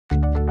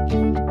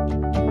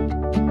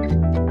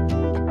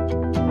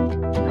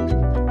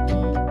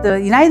The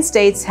United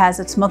States has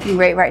a smoking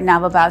rate right now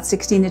of about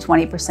 16 to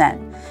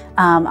 20%.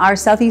 Our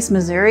Southeast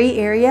Missouri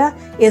area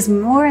is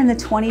more in the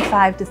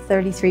 25 to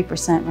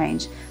 33%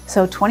 range.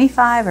 So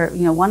 25, or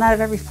 1 out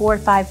of every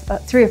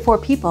 3 or 4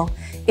 people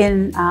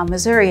in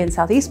Missouri and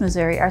Southeast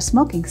Missouri are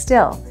smoking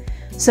still.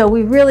 So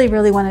we really,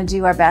 really want to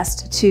do our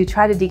best to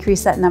try to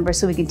decrease that number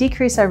so we can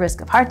decrease our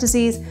risk of heart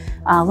disease,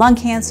 lung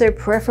cancer,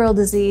 peripheral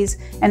disease,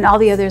 and all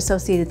the other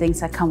associated things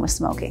that come with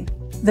smoking.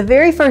 The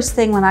very first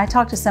thing when I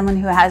talk to someone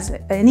who has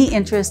any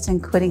interest in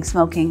quitting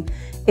smoking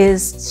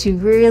is to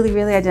really,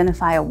 really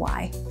identify a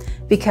why.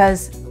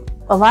 Because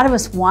a lot of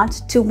us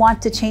want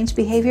to change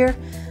behavior,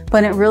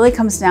 but it really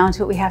comes down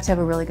to it, we have to have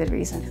a really good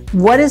reason.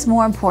 What is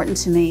more important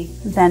to me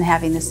than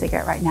having the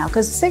cigarette right now?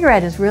 Because the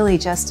cigarette is really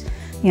just,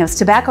 it's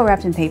tobacco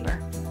wrapped in paper.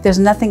 There's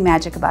nothing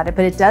magic about it,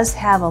 but it does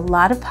have a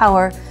lot of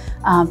power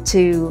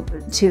to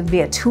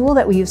be a tool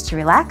that we use to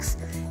relax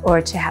or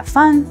to have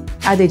fun.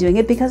 Are they doing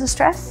it because of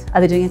stress?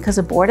 Are they doing it because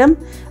of boredom?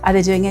 Are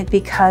they doing it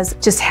because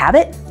just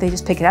habit? They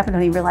just pick it up and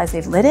don't even realize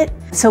they've lit it.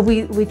 So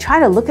we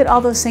try to look at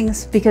all those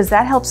things because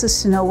that helps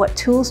us to know what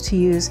tools to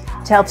use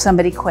to help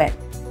somebody quit.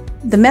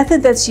 The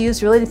method that's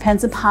used really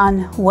depends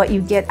upon what you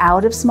get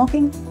out of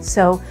smoking.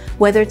 So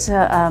whether it's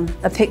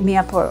a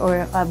pick-me-up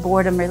or a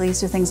boredom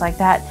release or things like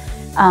that.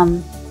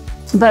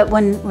 But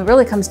when it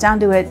really comes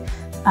down to it,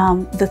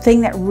 the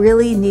thing that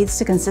really needs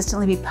to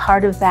consistently be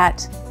part of that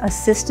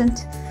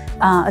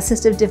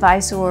assistive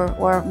device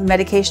or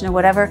medication or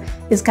whatever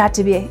has got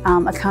to be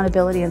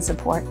accountability and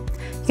support.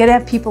 You got to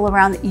have people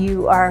around that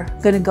you are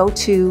going to go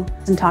to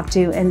and talk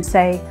to and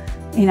say,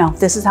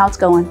 this is how it's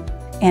going,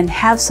 and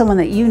have someone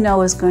that you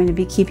know is going to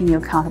be keeping you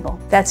accountable.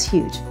 That's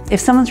huge. If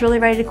someone's really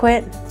ready to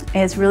quit,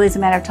 it's really a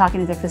matter of talking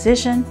to their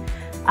physician,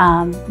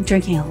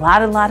 drinking a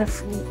lot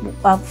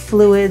of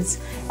fluids,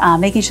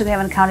 making sure they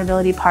have an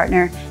accountability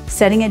partner,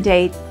 setting a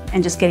date,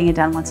 and just getting it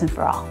done once and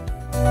for all.